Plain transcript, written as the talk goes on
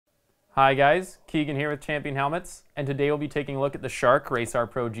Hi guys, Keegan here with Champion Helmets, and today we'll be taking a look at the Shark Race R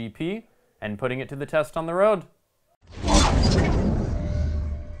Pro GP and putting it to the test on the road.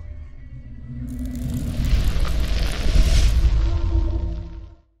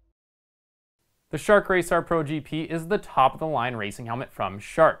 The Shark Race R Pro GP is the top-of-the-line racing helmet from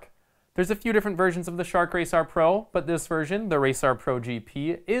Shark. There's a few different versions of the Shark Race R Pro, but this version, the Race R Pro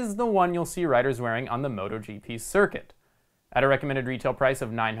GP, is the one you'll see riders wearing on the MotoGP circuit. At a recommended retail price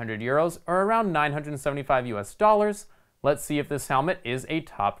of 900 euros, or around 975 US dollars, let's see if this helmet is a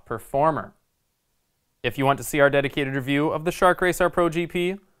top performer. If you want to see our dedicated review of the Shark Race R Pro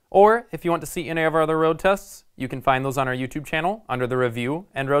GP, or if you want to see any of our other road tests, you can find those on our YouTube channel under the review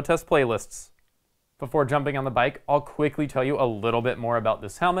and road test playlists. Before jumping on the bike, I'll quickly tell you a little bit more about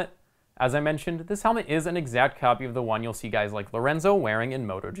this helmet. As I mentioned, this helmet is an exact copy of the one you'll see guys like Lorenzo wearing in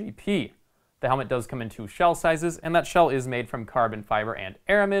MotoGP. The helmet does come in two shell sizes, and that shell is made from carbon fiber and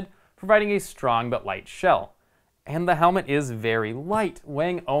aramid, providing a strong but light shell. And the helmet is very light,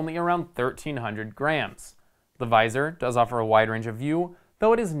 weighing only around 1,300 grams. The visor does offer a wide range of view,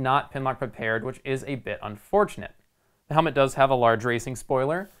 though it is not pinlock prepared, which is a bit unfortunate. The helmet does have a large racing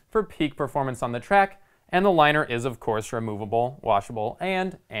spoiler for peak performance on the track, and the liner is of course removable, washable,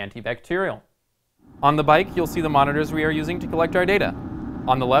 and antibacterial. On the bike, you'll see the monitors we are using to collect our data.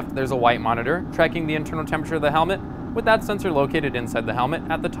 On the left, there's a white monitor tracking the internal temperature of the helmet, with that sensor located inside the helmet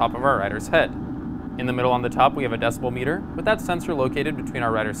at the top of our rider's head. In the middle on the top, we have a decibel meter, with that sensor located between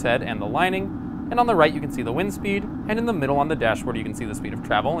our rider's head and the lining, and on the right you can see the wind speed, and in the middle on the dashboard you can see the speed of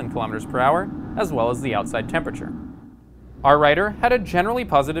travel in kilometers per hour, as well as the outside temperature. Our rider had a generally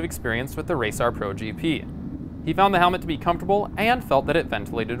positive experience with the Race R Pro GP. He found the helmet to be comfortable and felt that it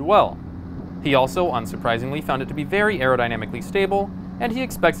ventilated well. He also, unsurprisingly, found it to be very aerodynamically stable, and he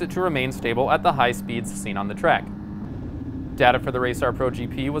expects it to remain stable at the high speeds seen on the track. Data for the Race R Pro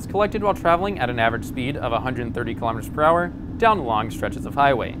GP was collected while traveling at an average speed of 130 km per hour down long stretches of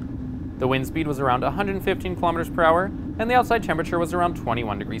highway. The wind speed was around 115 km per hour, and the outside temperature was around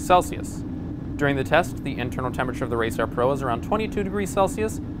 21 degrees Celsius. During the test, the internal temperature of the Race R Pro was around 22 degrees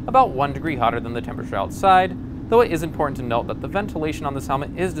Celsius, about 1 degree hotter than the temperature outside, though it is important to note that the ventilation on this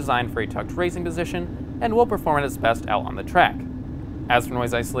helmet is designed for a tucked racing position and will perform at its best out on the track. As for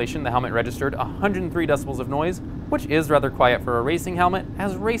noise isolation, the helmet registered 103 decibels of noise, which is rather quiet for a racing helmet,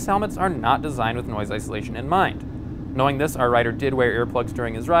 as race helmets are not designed with noise isolation in mind. Knowing this, our rider did wear earplugs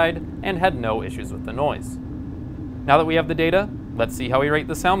during his ride and had no issues with the noise. Now that we have the data, let's see how we rate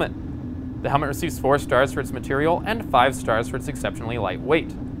this helmet. The helmet receives 4 stars for its material and 5 stars for its exceptionally light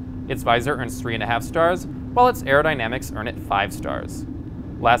weight. Its visor earns 3.5 stars, while its aerodynamics earn it 5 stars.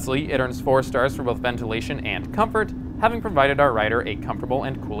 Lastly, it earns 4 stars for both ventilation and comfort, having provided our rider a comfortable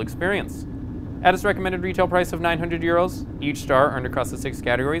and cool experience. At its recommended retail price of 900 euros, each star earned across the 6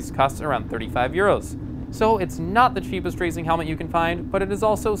 categories costs around 35 euros. So it's not the cheapest racing helmet you can find, but it is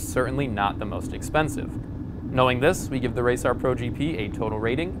also certainly not the most expensive. Knowing this, we give the Race R Pro GP a total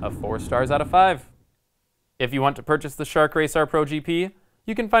rating of 4 stars out of 5. If you want to purchase the Shark Race R Pro GP,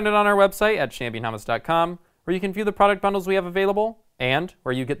 you can find it on our website at championhelmets.com, where you can view the product bundles we have available, and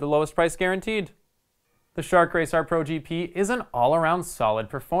where you get the lowest price guaranteed. The Shark Race R Pro GP is an all-around solid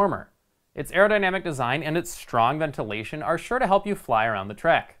performer. Its aerodynamic design and its strong ventilation are sure to help you fly around the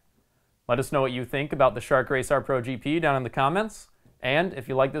track. Let us know what you think about the Shark Race R Pro GP down in the comments, and if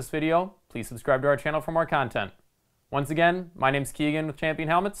you like this video, please subscribe to our channel for more content. Once again, my name's Keegan with Champion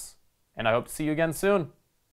Helmets, and I hope to see you again soon.